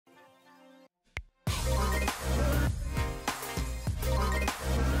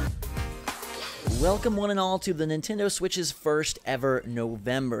Welcome one and all to the Nintendo Switch's first ever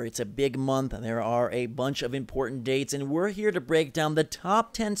November. It's a big month, and there are a bunch of important dates, and we're here to break down the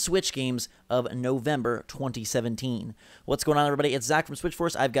top 10 Switch games of November 2017. What's going on, everybody? It's Zach from Switch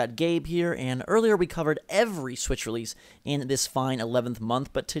Force. I've got Gabe here, and earlier we covered every Switch release in this fine 11th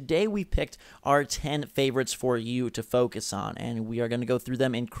month, but today we picked our 10 favorites for you to focus on, and we are going to go through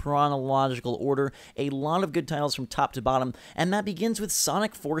them in chronological order. A lot of good titles from top to bottom, and that begins with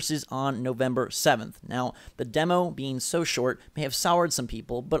Sonic Forces on November 7th. Now, the demo being so short may have soured some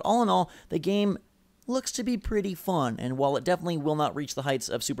people, but all in all, the game looks to be pretty fun, and while it definitely will not reach the heights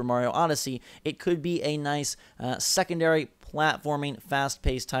of Super Mario Odyssey, it could be a nice secondary platforming,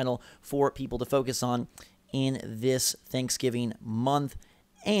 fast-paced title for people to focus on in this Thanksgiving month,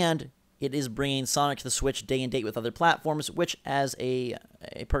 and it is bringing Sonic to the Switch day and date with other platforms, which as a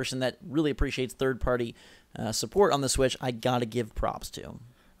person that really appreciates third-party support on the Switch, I gotta give props to.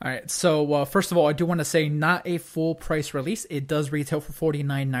 All right, so first of all, I do want to say not a full price release. It does retail for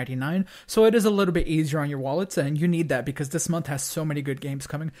 $49.99, so it is a little bit easier on your wallets, and you need that because this month has so many good games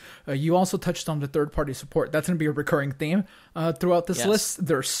coming. You also touched on the third-party support. That's going to be a recurring theme throughout this list.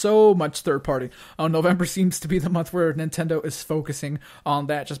 There's so much third-party. November seems to be the month where Nintendo is focusing on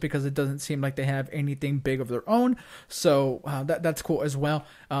that just because it doesn't seem like they have anything big of their own, so that's cool as well.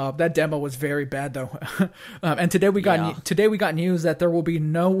 That demo was very bad, though. And today we got news that there will be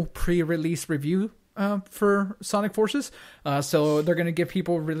no pre-release review for Sonic Forces, so they're going to give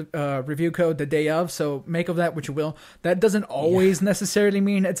people review code the day of, so make of that what you will. That doesn't always necessarily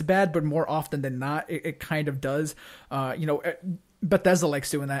mean it's bad, but more often than not it kind of does. Bethesda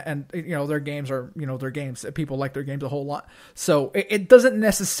likes doing that, and their games are their games. People like their games a whole lot, so it doesn't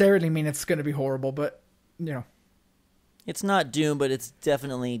necessarily mean it's going to be horrible, but it's not Doom, but it's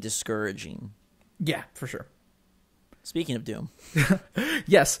definitely discouraging. Yeah, for sure. Speaking of Doom.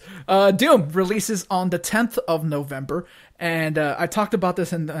 Yes. Doom releases on the 10th of November. And I talked about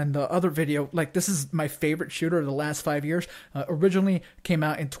this in the other video. Like, this is my favorite shooter of the last 5 years. Originally came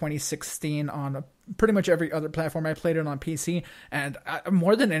out in 2016 on pretty much every other platform. I played it on PC. And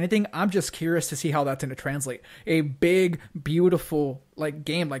more than anything, I'm just curious to see how that's going to translate. A big, beautiful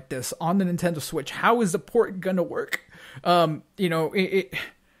game like this on the Nintendo Switch. How is the port going to work?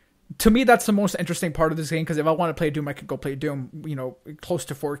 To me, that's the most interesting part of this game, because if I want to play Doom, I could go play Doom, close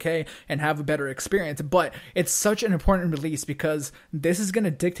to 4K and have a better experience. But it's such an important release because this is going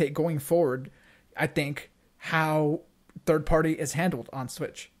to dictate going forward, I think, how third party is handled on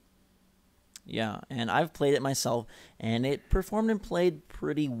Switch. Yeah, and I've played it myself, and it performed and played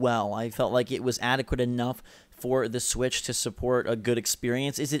pretty well. I felt like it was adequate enough for the Switch to support a good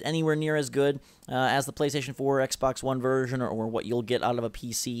experience. Is it anywhere near as good as the PlayStation 4 or Xbox One version or what you'll get out of a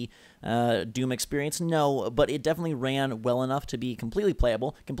PC Doom experience? No, but it definitely ran well enough to be completely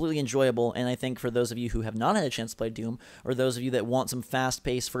playable, completely enjoyable, and I think for those of you who have not had a chance to play Doom, or those of you that want some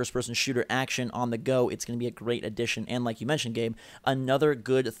fast-paced first-person shooter action on the go, it's going to be a great addition, and like you mentioned, Gabe, another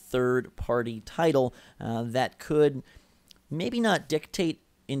good third-party title that could maybe not dictate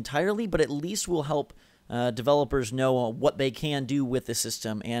entirely, but at least will help developers know what they can do with the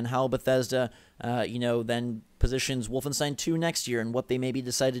system and how Bethesda, then positions Wolfenstein 2 next year and what they maybe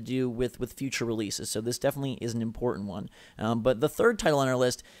decide to do with future releases. So this definitely is an important one. But the third title on our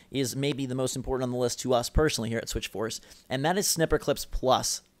list is maybe the most important on the list to us personally here at Switch Force, and that is Snipperclips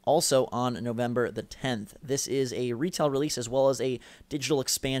Plus. Also on November the 10th. This is a retail release as well as a digital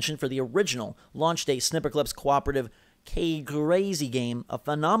expansion for the original launch day Snipperclips cooperative crazy game, a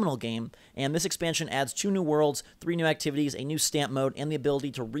phenomenal game, and this expansion adds 2 new worlds, 3 new activities, a new stamp mode, and the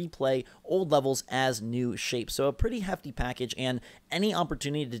ability to replay old levels as new shapes. So a pretty hefty package, and any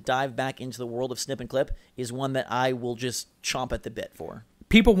opportunity to dive back into the world of Snip and Clip is one that I will just chomp at the bit for.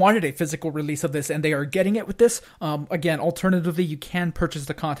 People wanted a physical release of this, and they are getting it with this. Again, alternatively, you can purchase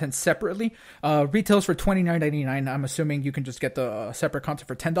the content separately. Retails for $29.99. I'm assuming you can just get the separate content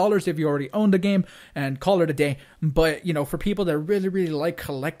for $10 if you already own the game and call it a day. But, for people that really, really like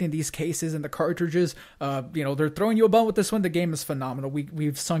collecting these cases and the cartridges, they're throwing you a bone with this one. The game is phenomenal.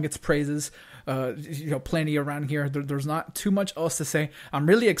 We've sung its praises, plenty around here. There's not too much else to say. I'm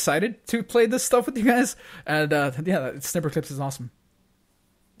really excited to play this stuff with you guys. And, Snipperclips is awesome.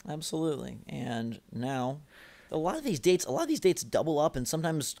 Absolutely. And now, a lot of these dates double up and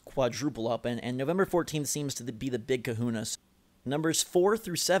sometimes quadruple up, and November 14th seems to be the big kahuna. Numbers 4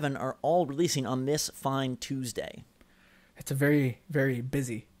 through 7 are all releasing on this fine Tuesday. It's a very, very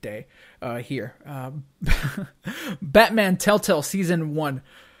busy day here. Batman Telltale Season 1.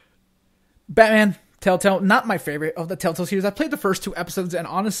 Batman Telltale, not my favorite of the Telltale series. I played the first 2 episodes, and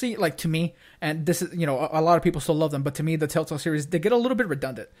honestly, like, to me, and this is, a lot of people still love them, but to me, the Telltale series, they get a little bit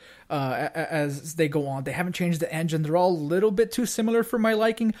redundant as they go on. They haven't changed the engine. They're all a little bit too similar for my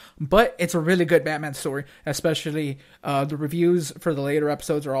liking, but it's a really good Batman story, especially the reviews for the later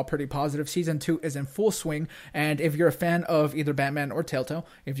episodes are all pretty positive. Season 2 is in full swing, and if you're a fan of either Batman or Telltale,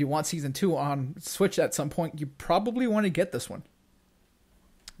 if you want Season 2 on Switch at some point, you probably want to get this one.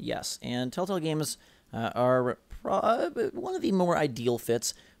 Yes, and Telltale games are one of the more ideal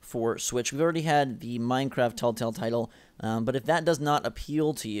fits for Switch. We've already had the Minecraft Telltale title, but if that does not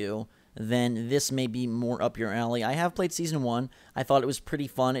appeal to you, then this may be more up your alley. I have played Season 1. I thought it was pretty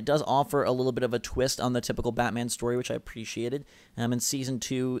fun. It does offer a little bit of a twist on the typical Batman story, which I appreciated. And Season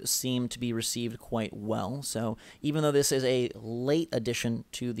 2 seemed to be received quite well. So even though this is a late addition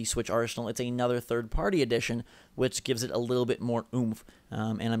to the Switch arsenal, it's another third-party edition, which gives it a little bit more oomph.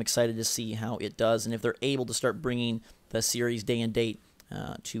 And I'm excited to see how it does, and if they're able to start bringing the series day and date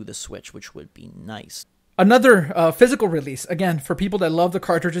to the Switch, which would be nice. Another physical release, again, for people that love the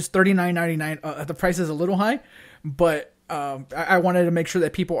cartridges, $39.99. The price is a little high, but I wanted to make sure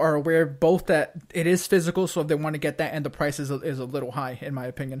that people are aware both that it is physical, so if they want to get that, and the price is a little high, in my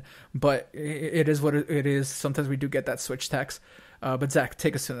opinion. But it is what it is. Sometimes we do get that Switch tax. But Zach,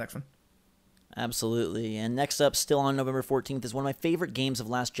 take us to the next one. Absolutely. And next up, still on November 14th, is one of my favorite games of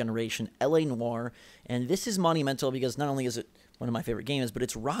last generation, L.A. Noire. And this is monumental because not only is it one of my favorite games, but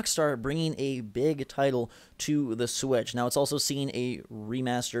it's Rockstar bringing a big title to the Switch. Now, it's also seen a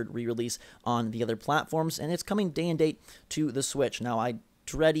remastered re-release on the other platforms, and it's coming day and date to the Switch. Now, I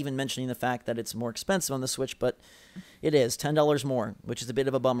dread even mentioning the fact that it's more expensive on the Switch, but it is $10 more, which is a bit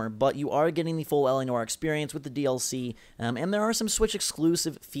of a bummer. But you are getting the full L.A. Noire experience with the DLC, and there are some Switch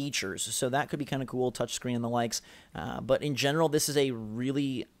exclusive features, so that could be kind of cool, touchscreen and the likes. But in general, this is a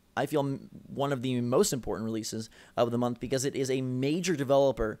really, I feel, one of the most important releases of the month because it is a major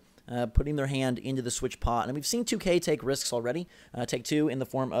developer putting their hand into the Switch pot. And we've seen 2K take risks already. Take-Two in the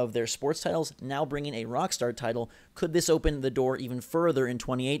form of their sports titles, now bringing a Rockstar title. Could this open the door even further in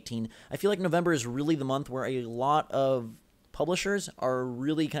 2018? I feel like November is really the month where a lot of publishers are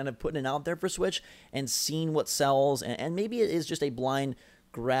really kind of putting it out there for Switch and seeing what sells. And maybe it is just a blind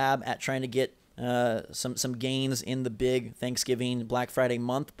grab at trying to get some gains in the big Thanksgiving, Black Friday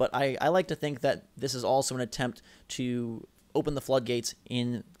month. But I like to think that this is also an attempt to open the floodgates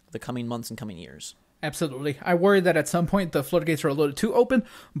in the coming months and coming years. Absolutely. I worry that at some point the floodgates are a little too open,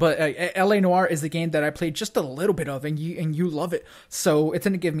 but L.A. Noire is the game that I played just a little bit of, and you love it. So it's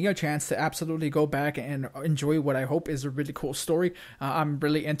going to give me a chance to absolutely go back and enjoy what I hope is a really cool story. I'm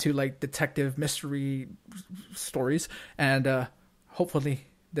really into like detective mystery stories, and hopefully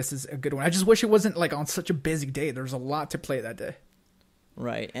this is a good one. I just wish it wasn't like on such a busy day. There's a lot to play that day.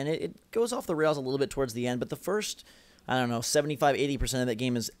 Right, and it goes off the rails a little bit towards the end, but the first, 75-80% of that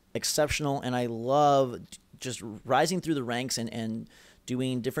game is exceptional, and I love just rising through the ranks and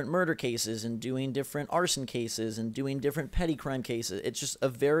doing different murder cases and doing different arson cases and doing different petty crime cases. It's just a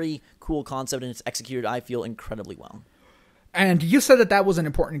very cool concept, and it's executed, I feel, incredibly well. And you said that was an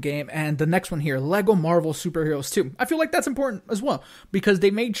important game, and the next one here, Lego Marvel Superheroes 2. I feel like that's important as well, because they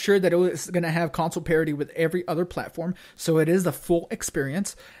made sure that it was going to have console parity with every other platform, so it is the full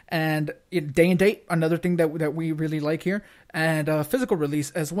experience, and day and date, another thing that we really like here, and physical release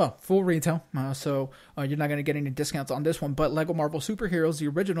as well, full retail, so you're not going to get any discounts on this one, but Lego Marvel Superheroes, the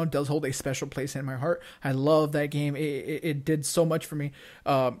original, does hold a special place in my heart. I love that game. It did so much for me,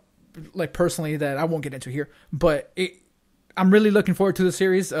 like personally, that I won't get into here, but I'm really looking forward to the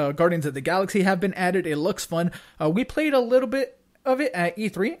series. Guardians of the Galaxy have been added. It looks fun. We played a little bit of it at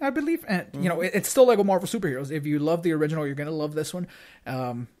E3, I believe. And, it's still Lego Marvel Superheroes. If you love the original, you're going to love this one.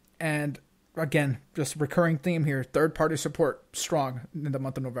 And, again, just recurring theme here. Third-party support strong in the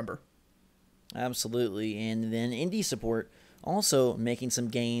month of November. Absolutely. And then indie support also making some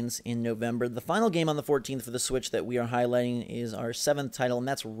gains in November. The final game on the 14th for the Switch that we are highlighting is our 7th title, and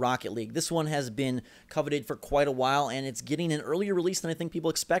that's Rocket League. This one has been coveted for quite a while, and it's getting an earlier release than I think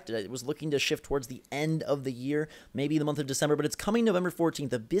people expected. It was looking to shift towards the end of the year, maybe the month of December, but it's coming November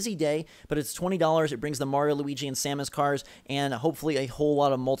 14th, a busy day, but it's $20. It brings the Mario, Luigi, and Samus cars, and hopefully a whole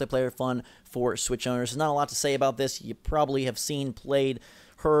lot of multiplayer fun for Switch owners. There's not a lot to say about this. You probably have seen, played,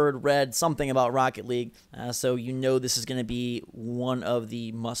 heard, read something about Rocket League, so this is going to be one of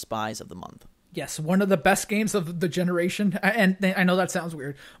the must-buys of the month. Yes, one of the best games of the generation, and I know that sounds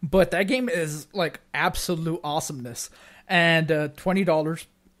weird, but that game is like absolute awesomeness, and $20.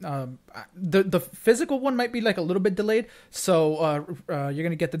 The physical one might be like a little bit delayed, so you're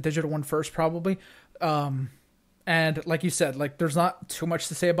going to get the digital one first probably. And like you said, like there's not too much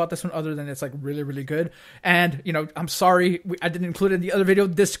to say about this one other than it's like really, really good. And, you know, I'm sorry I didn't include it in the other video.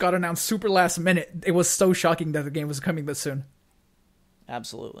 This got announced super last minute. It was so shocking that the game was coming this soon.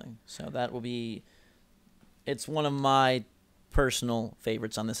 Absolutely. So that will be, it's one of my personal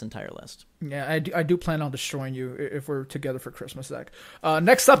favorites on this entire list. Yeah, I do plan on destroying you if we're together for Christmas, Zach.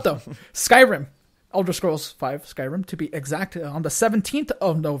 Next up, though, Skyrim. Elder Scrolls V Skyrim, to be exact, on the 17th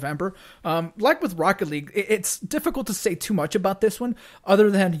of November. Like with Rocket League, it's difficult to say too much about this one, other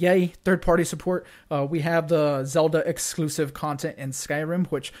than, yay, third-party support. We have the Zelda-exclusive content in Skyrim,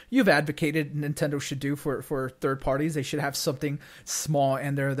 which you've advocated Nintendo should do for third parties. They should have something small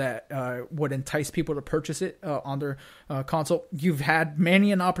in there that would entice people to purchase it on their console. You've had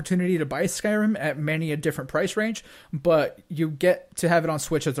many an opportunity to buy Skyrim at many a different price range, but you get to have it on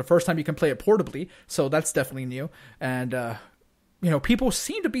Switch as the first time you can play it portably. So that's definitely new. And, you know, people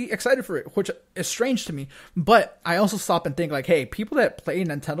seem to be excited for it, which is strange to me. But I also stop and think like, hey, people that play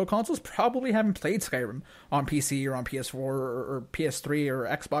Nintendo consoles probably haven't played Skyrim on PC or on PS4 or PS3 or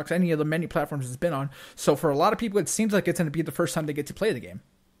Xbox, any of the many platforms it's been on. So for a lot of people, it seems like it's going to be the first time they get to play the game.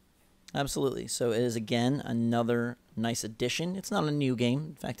 Absolutely. So it is, again, another nice addition. It's not a new game.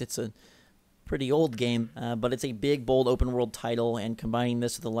 In fact, it's a pretty old game, but it's a big, bold, open-world title, and combining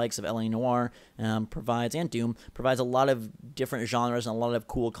this with the likes of L.A. Noire and Doom provides a lot of different genres and a lot of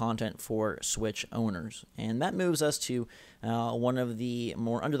cool content for Switch owners. And that moves us to one of the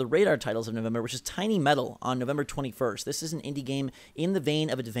more under-the-radar titles of November, which is Tiny Metal on November 21st. This is an indie game in the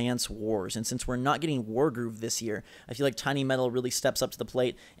vein of Advance Wars, and since we're not getting Wargroove this year, I feel like Tiny Metal really steps up to the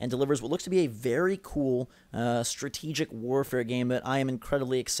plate and delivers what looks to be a very cool strategic warfare game that I am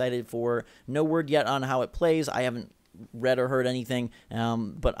incredibly excited for. No word yet on how it plays. I haven't read or heard anything,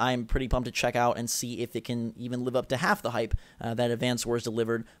 but I'm pretty pumped to check out and see if it can even live up to half the hype that Advance Wars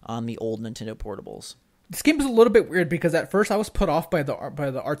delivered on the old Nintendo portables. This game is a little bit weird because at first I was put off by the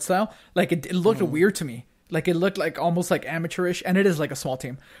art style. Like it looked weird to me. Like it looked like almost like amateurish, and it is like a small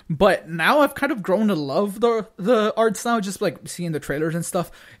team. But now I've kind of grown to love the art style, just like seeing the trailers and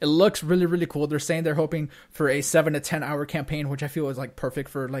stuff. It looks really, really cool. They're saying they're hoping for a 7 to 10 hour campaign, which I feel is like perfect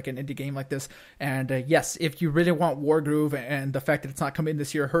for like an indie game like this. And yes, if you really want Wargroove and the fact that it's not coming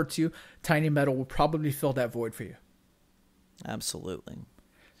this year hurts you, Tiny Metal will probably fill that void for you. Absolutely.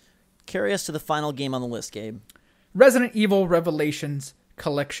 Carry us to the final game on the list, Gabe. Resident Evil Revelations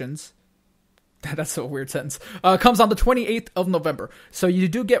Collections. That's a weird sentence. Comes on the 28th of November. So you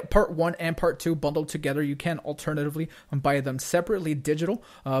do get part 1 and part 2 bundled together. You can alternatively buy them separately digital.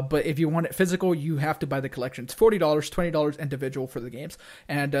 But if you want it physical, you have to buy the collection. It's $40, $20 individual for the games.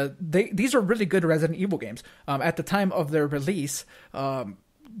 And these are really good Resident Evil games. At the time of their release,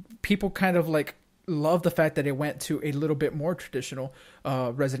 people kind of like love the fact that it went to a little bit more traditional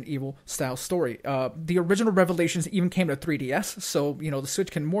Resident Evil style story. The original Revelations even came to 3DS, so you know the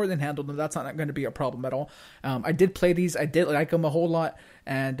Switch can more than handle them. That's not going to be a problem at all. I did play these. I did like them a whole lot,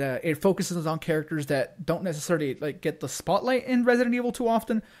 and it focuses on characters that don't necessarily like get the spotlight in Resident Evil too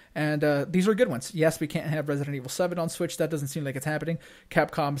often. And these are good ones. Yes, we can't have Resident Evil 7 on Switch. That doesn't seem like it's happening.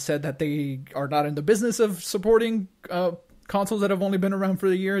 Capcom said that they are not in the business of supporting consoles that have only been around for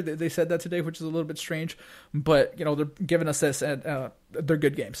a year. They said that today, which is a little bit strange, but you know they're giving us this, and they're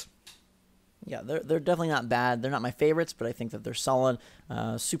good games. Yeah, they're definitely not bad. They're not my favorites, but I think that they're solid.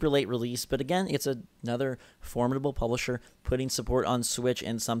 Super late release, but again, it's another formidable publisher putting support on Switch,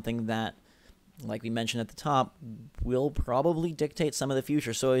 and something that, like we mentioned at the top, will probably dictate some of the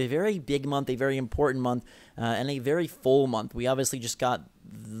future. So a very big month, a very important month, and a very full month. We obviously just got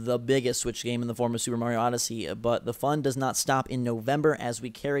the biggest Switch game in the form of Super Mario Odyssey, but the fun does not stop in November as we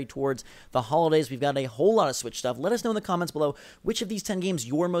carry towards the holidays. We've got a whole lot of Switch stuff. Let us know in the comments below which of these 10 games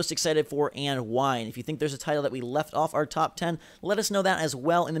you're most excited for and why. And if you think there's a title that we left off our top 10, let us know that as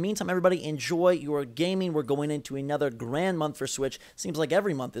well. In the meantime, everybody, enjoy your gaming. We're going into another grand month for Switch. Seems like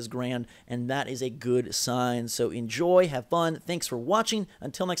every month is grand, and that is a good sign. So enjoy, have fun. Thanks for watching.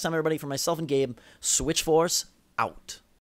 Until next time, everybody, for myself and Gabe, Switch Force out.